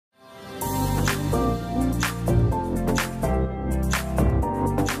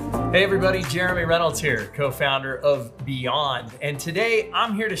Hey everybody, Jeremy Reynolds here, co-founder of Beyond. And today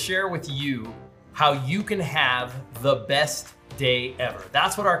I'm here to share with you how you can have the best day ever.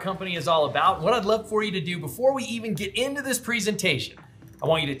 That's what our company is all about. What I'd love for you to do before we even get into this presentation, I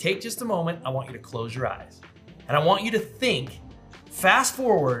want you to take just a moment. I want you to close your eyes. And I want you to think, fast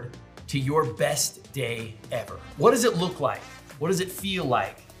forward to your best day ever. What does it look like? What does it feel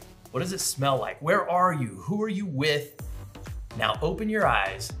like? What does it smell like? Where are you? Who are you with? Now open your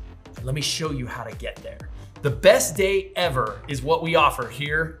eyes. Let me show you how to get there. The best day ever is what we offer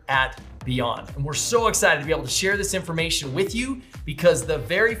here at Beyond. And we're so excited to be able to share this information with you because the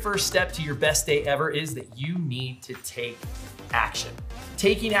very first step to your best day ever is that you need to take action.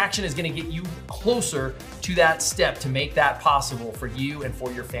 Taking action is going to get you closer to that step to make that possible for you and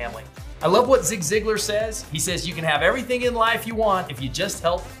for your family. I love what Zig Ziglar says. He says you can have everything in life you want if you just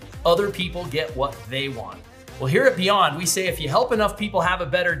help other people get what they want. Well, here at Beyond, we say if you help enough people have a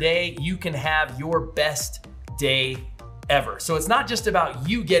better day, you can have your best day ever. So it's not just about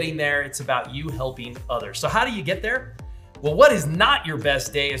you getting there, it's about you helping others. So how do you get there? Well, what is not your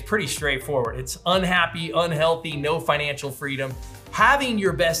best day is pretty straightforward. It's unhappy, unhealthy, no financial freedom. Having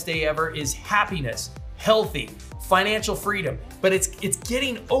your best day ever is happiness, healthy, financial freedom. But it's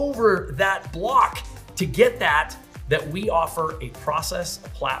getting over that block to get that we offer a process, a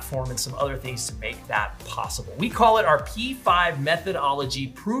platform, and some other things to make that possible. We call it our P5 methodology,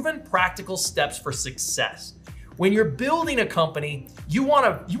 proven practical steps for success. When you're building a company, you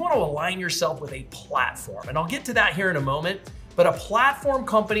want to align yourself with a platform. And I'll get to that here in a moment, but a platform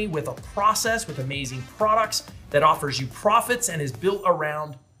company with a process, with amazing products that offers you profits and is built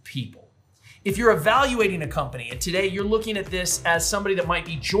around people. If you're evaluating a company and today you're looking at this as somebody that might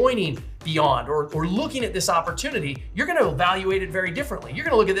be joining Beyond or looking at this opportunity, you're going to evaluate it very differently. You're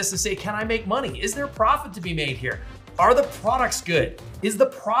going to look at this and say, can I make money? Is there profit to be made here? Are the products good? Is the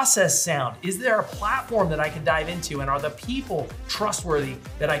process sound? Is there a platform that I can dive into? And are the people trustworthy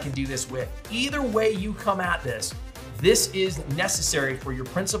that I can do this with? Either way you come at this, this is necessary for your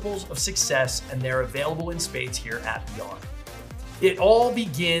principles of success, and they're available in spades here at Beyond. It all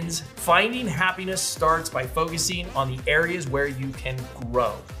begins, finding happiness starts by focusing on the areas where you can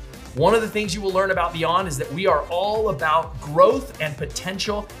grow. One of the things you will learn about Beyond is that we are all about growth and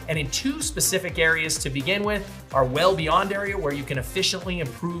potential, and in two specific areas to begin with, our Well Beyond area where you can efficiently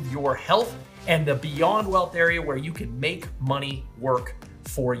improve your health, and the Beyond Wealth area where you can make money work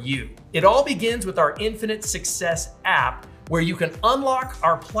for you. It all begins with our Infinite Success app where you can unlock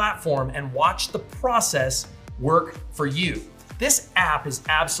our platform and watch the process work for you. This app is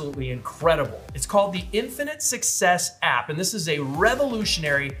absolutely incredible. It's called the Infinite Success app, and this is a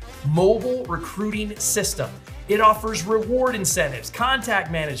revolutionary mobile recruiting system. It offers reward incentives, contact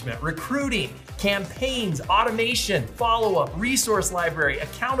management, recruiting, campaigns, automation, follow-up, resource library,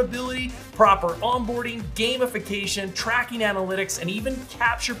 accountability, proper onboarding, gamification, tracking analytics, and even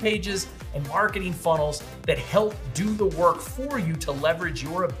capture pages and marketing funnels that help do the work for you to leverage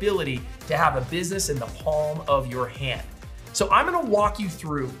your ability to have a business in the palm of your hand. So I'm going to walk you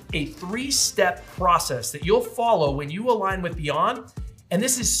through a 3-step process that you'll follow when you align with Beyond. And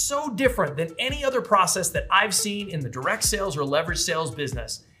this is so different than any other process that I've seen in the direct sales or leverage sales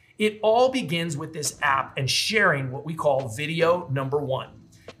business. It all begins with this app and sharing what we call video number 1.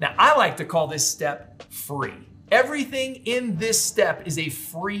 Now, I like to call this step free. Everything in this step is a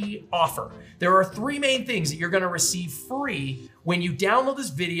free offer. There are 3 main things that you're going to receive free when you download this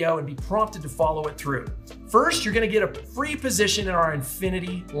video and be prompted to follow it through. First, you're going to get a free position in our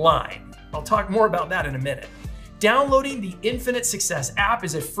Infinity line. I'll talk more about that in a minute. Downloading the Infinite Success app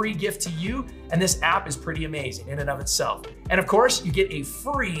is a free gift to you, and this app is pretty amazing in and of itself. And of course, you get a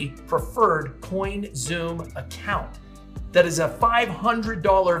free preferred Coinzoom account. That is a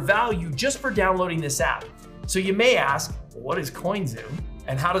 $500 value just for downloading this app. So you may ask, well, what is Coinzoom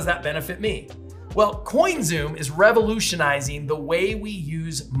and how does that benefit me? Well, Coinzoom is revolutionizing the way we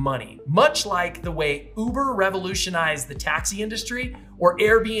use money, much like the way Uber revolutionized the taxi industry or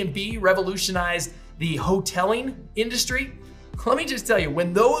Airbnb revolutionized the hoteling industry. Let me just tell you,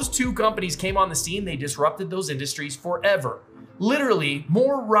 when those 2 companies came on the scene, they disrupted those industries forever. Literally,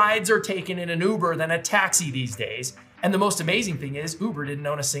 more rides are taken in an Uber than a taxi these days. And the most amazing thing is Uber didn't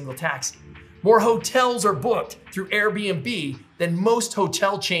own a single taxi. More hotels are booked through Airbnb than most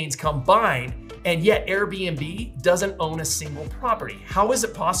hotel chains combined, and yet Airbnb doesn't own a single property. How is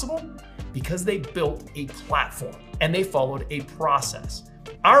it possible? Because they built a platform and they followed a process.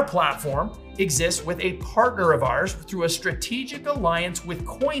 Our platform exists with a partner of ours through a strategic alliance with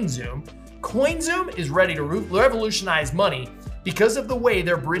Coinzoom. Coinzoom is ready to revolutionize money because of the way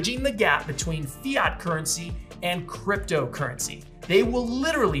they're bridging the gap between fiat currency and cryptocurrency. They will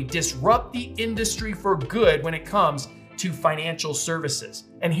literally disrupt the industry for good when it comes to financial services.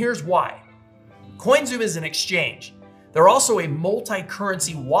 And here's why. Coinzoom is an exchange. They're also a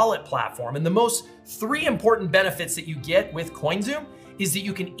multi-currency wallet platform. And the most three important benefits that you get with Coinzoom is that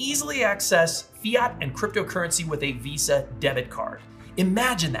you can easily access fiat and cryptocurrency with a Visa debit card.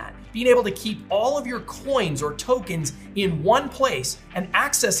 Imagine that, being able to keep all of your coins or tokens in one place and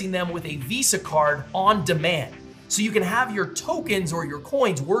accessing them with a Visa card on demand. So you can have your tokens or your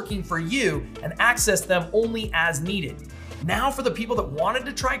coins working for you and access them only as needed. Now for the people that wanted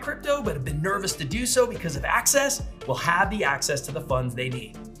to try crypto but have been nervous to do so because of access, will have the access to the funds they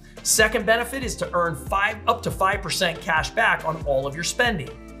need. Second benefit is to earn up to 5% cash back on all of your spending.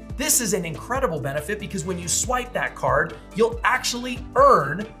 This is an incredible benefit because when you swipe that card, you'll actually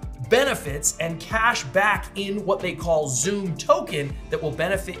earn benefits and cash back in what they call Zoom token that will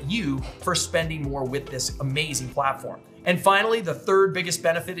benefit you for spending more with this amazing platform. And finally, the third biggest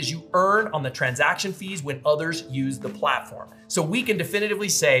benefit is you earn on the transaction fees when others use the platform. So we can definitively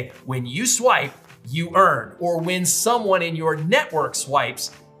say when you swipe, you earn, or when someone in your network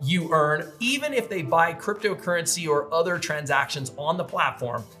swipes, you earn, even if they buy cryptocurrency or other transactions on the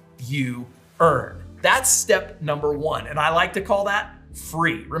platform, you earn. That's step number one. And I like to call that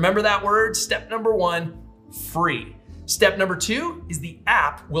free. Remember that word? Step number one, free. Step number two is the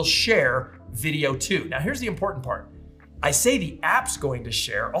app will share video too. Now here's the important part. I say the app's going to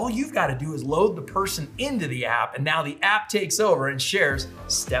share. All you've got to do is load the person into the app, and now the app takes over and shares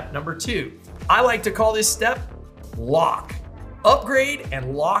step number two. I like to call this step lock. Upgrade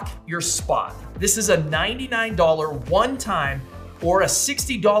and lock your spot. This is a $99 one-time or a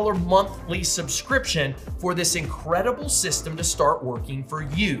 $60 monthly subscription for this incredible system to start working for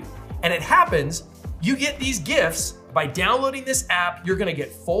you. And it happens, you get these gifts by downloading this app. You're gonna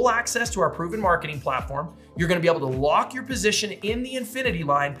get full access to our proven marketing platform. You're gonna be able to lock your position in the Infinity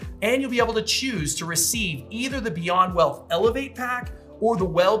line, and you'll be able to choose to receive either the Beyond Wealth Elevate pack or the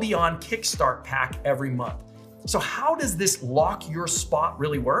Well Beyond Kickstart pack every month. So how does this lock your spot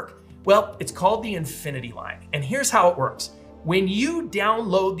really work? Well, it's called the Infinity line. And here's how it works. When you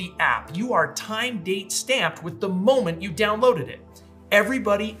download the app, you are time date stamped with the moment you downloaded it.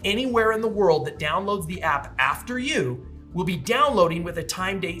 Everybody anywhere in the world that downloads the app after you will be downloading with a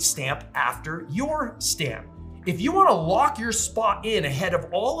time date stamp after your stamp. If you want to lock your spot in ahead of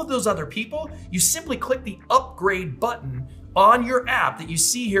all of those other people, you simply click the upgrade button on your app that you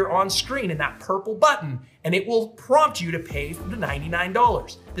see here on screen in that purple button, and it will prompt you to pay the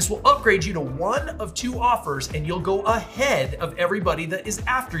 $99. This will upgrade you to one of two offers, and you'll go ahead of everybody that is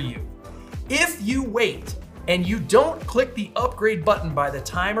after you. If you wait and you don't click the upgrade button by the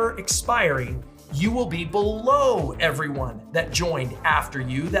timer expiring, you will be below everyone that joined after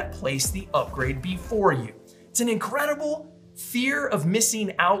you that placed the upgrade before you. It's an incredible fear of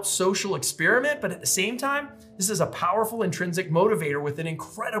missing out social experiment, but at the same time, this is a powerful intrinsic motivator with an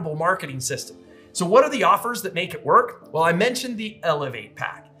incredible marketing system. So what are the offers that make it work? Well, I mentioned the Elevate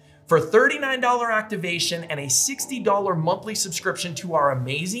pack. For $39 activation and a $60 monthly subscription to our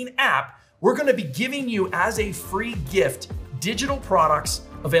amazing app, we're gonna be giving you as a free gift digital products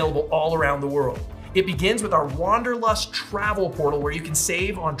available all around the world. It begins with our Wanderlust travel portal where you can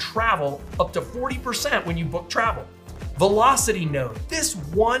save on travel up to 40% when you book travel. Velocity Node. This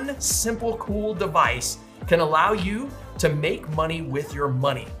one simple, cool device can allow you to make money with your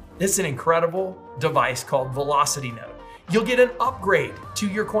money. It's an incredible device called Velocity Node. You'll get an upgrade to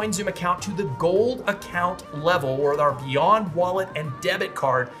your Coinzoom account to the gold account level, where our Beyond Wallet and debit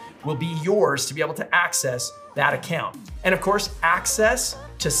card will be yours to be able to access that account. And of course, access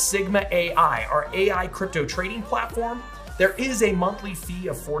to Sigma AI, our AI crypto trading platform. There is a monthly fee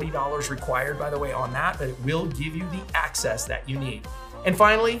of $40 required, by the way, on that, but it will give you the access that you need. And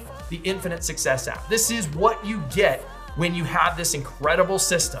finally, the Infinite Success app. This is what you get when you have this incredible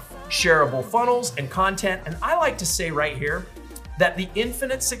system, shareable funnels and content. And I like to say right here that the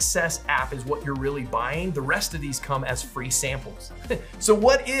Infinite Success app is what you're really buying. The rest of these come as free samples. So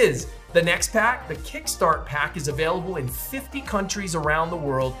what is the next pack? The Kickstart pack is available in 50 countries around the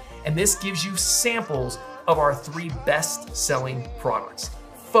world, and this gives you samples of our 3 best-selling products.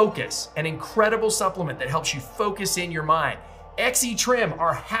 Focus, an incredible supplement that helps you focus in your mind. XE Trim,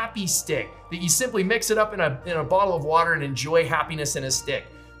 our happy stick that you simply mix it up in a bottle of water and enjoy happiness in a stick.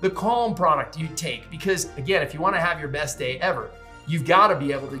 The Calm product you take, because again, if you want to have your best day ever, you've got to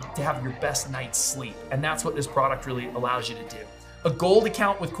be able to have your best night's sleep. And that's what this product really allows you to do. A gold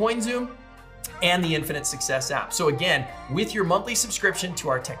account with Coinzoom, and the Infinite Success app. So again, with your monthly subscription to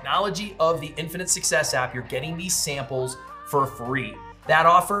our technology of the Infinite Success app, you're getting these samples for free. That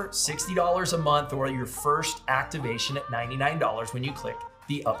offer, $60 a month or your first activation at $99 when you click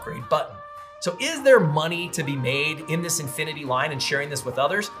the upgrade button. So is there money to be made in this infinity line and sharing this with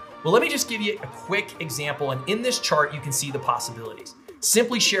others? Well, let me just give you a quick example. And in this chart, you can see the possibilities.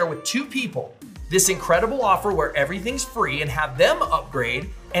 Simply share with 2 people this incredible offer where everything's free and have them upgrade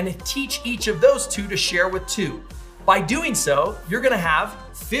and teach each of those 2 to share with 2. By doing so, you're gonna have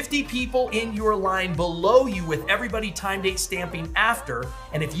 50 people in your line below you with everybody time date stamping after.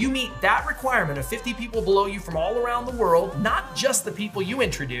 And if you meet that requirement of 50 people below you from all around the world, not just the people you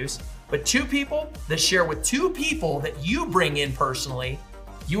introduce, but 2 people that share with 2 people that you bring in personally,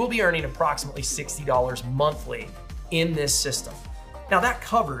 you will be earning approximately $60 monthly in this system. Now that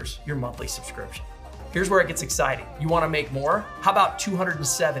covers your monthly subscription. Here's where it gets exciting. You wanna make more? How about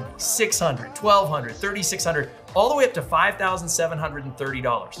 270, 600, 1,200, 3,600, all the way up to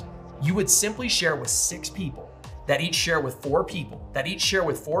 $5,730. You would simply share with 6 people that each share with 4 people,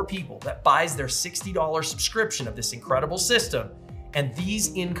 that buys their $60 subscription of this incredible system. And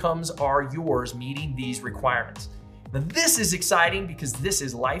these incomes are yours meeting these requirements. Now this is exciting because this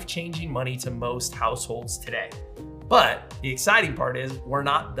is life-changing money to most households today. But the exciting part is we're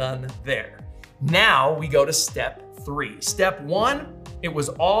not done there. Now we go to step 3. Step 1, it was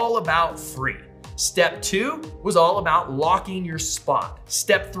all about free. Step 2 was all about locking your spot.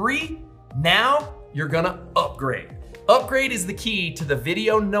 Step 3, now you're gonna upgrade. Upgrade is the key to the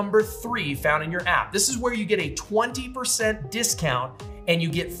video number 3 found in your app. This is where you get a 20% discount and you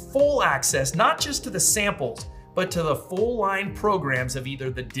get full access, not just to the samples, but to the full line programs of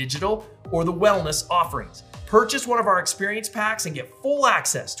either the digital or the wellness offerings. Purchase one of our experience packs and get full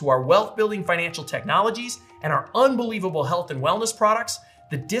access to our wealth building financial technologies and our unbelievable health and wellness products.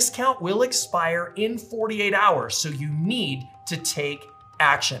 The discount will expire in 48 hours, so you need to take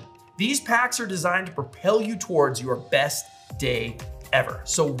action. These packs are designed to propel you towards your best day ever.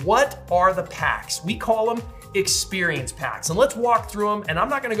 So what are the packs? We call them experience packs. And let's walk through them. And I'm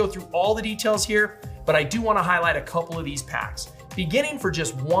not gonna go through all the details here, but I do wanna highlight a couple of these packs. Beginning for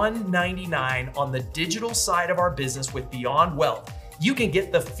just $199 on the digital side of our business with Beyond Wealth, you can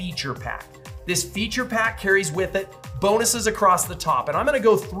get the feature pack. This feature pack carries with it bonuses across the top. And I'm gonna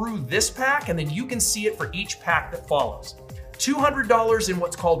go through this pack and then you can see it for each pack that follows. $200 in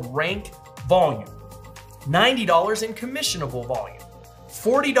what's called rank volume, $90 in commissionable volume,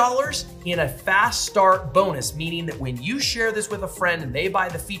 $40 in a fast start bonus, meaning that when you share this with a friend and they buy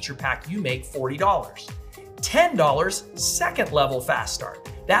the feature pack, you make $40. $10 second level fast start.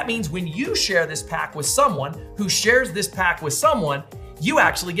 That means when you share this pack with someone who shares this pack with someone, you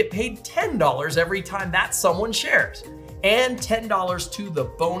actually get paid $10 every time that someone shares. And $10 to the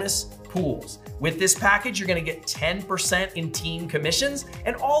bonus pools. With this package, you're gonna get 10% in team commissions,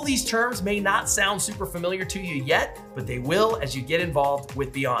 and all these terms may not sound super familiar to you yet, but they will as you get involved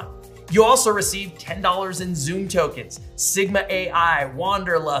with Beyond. You also receive $10 in Zoom tokens, Sigma AI,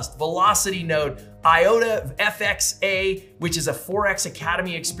 Wanderlust, Velocity Node, IOTA FXA, which is a Forex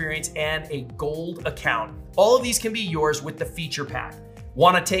Academy experience, and a gold account. All of these can be yours with the feature pack.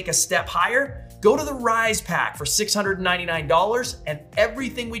 Want to take a step higher? Go to the Rise pack for $699, and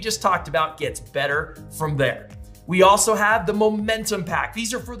everything we just talked about gets better from there. We also have the Momentum pack.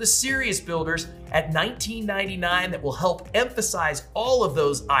 These are for the serious builders at $19.99 that will help emphasize all of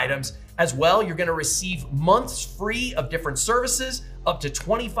those items. As well, you're gonna receive months free of different services, up to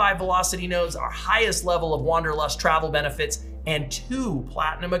 25 Velocity Nodes, our highest level of Wanderlust travel benefits, and 2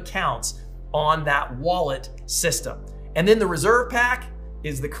 platinum accounts on that wallet system. And then the Reserve pack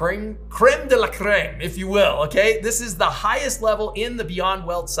is the creme de la creme, if you will, okay? This is the highest level in the Beyond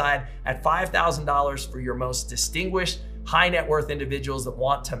Wealth side at $5,000 for your most distinguished high net worth individuals that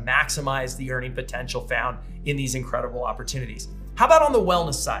want to maximize the earning potential found in these incredible opportunities. How about on the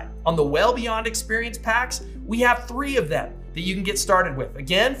wellness side? On the Well Beyond Experience packs, we have 3 of them that you can get started with.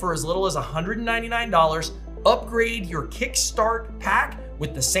 Again, for as little as $199, upgrade your Kickstart pack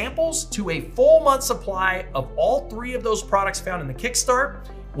with the samples to a full month supply of all 3 of those products found in the Kickstart.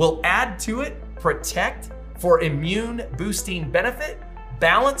 We'll add to it Protect for immune boosting benefit,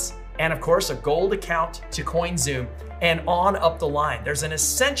 balance, and of course a gold account to Coinzoom, and on up the line. There's an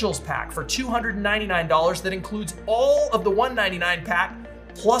Essentials pack for $299 that includes all of the $199 pack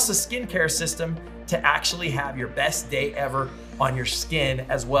plus a skincare system to actually have your best day ever on your skin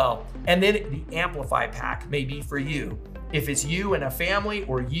as well. And then the Amplify pack may be for you. If it's you and a family,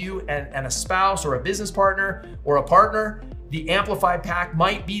 or you and a spouse or a business partner or a partner, the Amplify pack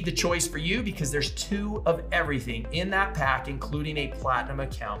might be the choice for you because there's 2 of everything in that pack, including a platinum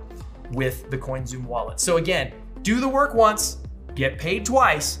account with the Coinzoom wallet. So again, do the work once, get paid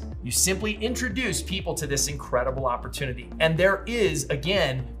twice, You simply introduce people to this incredible opportunity. And there is,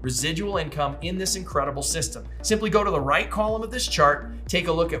 again, residual income in this incredible system. Simply go to the right column of this chart, take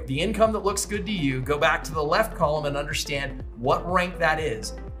a look at the income that looks good to you, go back to the left column and understand what rank that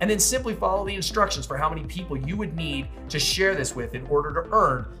is, and then simply follow the instructions for how many people you would need to share this with in order to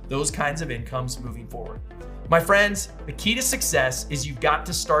earn those kinds of incomes moving forward. My friends, the key to success is you've got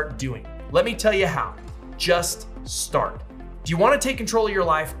to start doing. Let me tell you how. Just start. Do you want to take control of your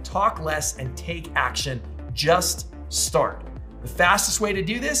life? Talk less and take action. Just start. The fastest way to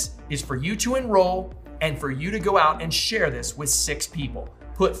do this is for you to enroll and for you to go out and share this with 6 people.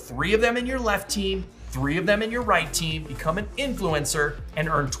 Put 3 of them in your left team, 3 of them in your right team, become an influencer, and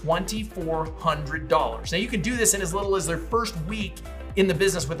earn $2,400. Now you can do this in as little as their first week in the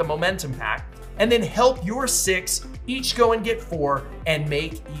business with a momentum pack, and then help your 6 each go and get 4 and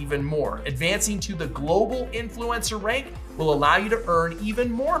make even more. Advancing to the global influencer rank will allow you to earn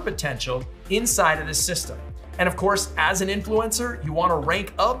even more potential inside of this system. And of course, as an influencer, you want to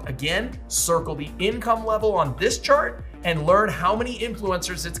rank up. Again, circle the income level on this chart and learn how many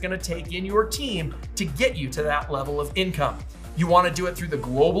influencers it's going to take in your team to get you to that level of income. You want to do it through the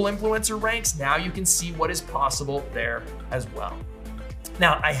global influencer ranks. Now you can see what is possible there as well.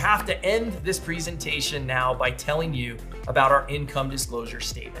 Now, I have to end this presentation now by telling you about our income disclosure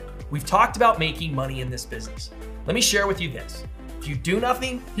statement. We've talked about making money in this business. Let me share with you this. If you do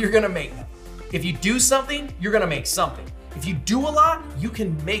nothing, you're gonna make nothing. If you do something, you're gonna make something. If you do a lot, you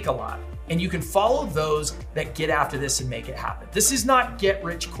can make a lot. And you can follow those that get after this and make it happen. This is not get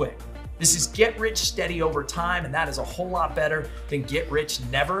rich quick. This is get rich steady over time, and that is a whole lot better than get rich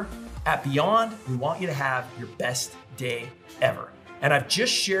never. At Beyond, we want you to have your best day ever. And I've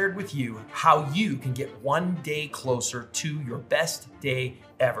just shared with you how you can get one day closer to your best day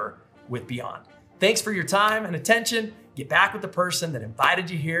ever with Beyond. Thanks for your time and attention. Get back with the person that invited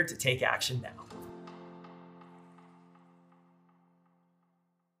you here to take action now.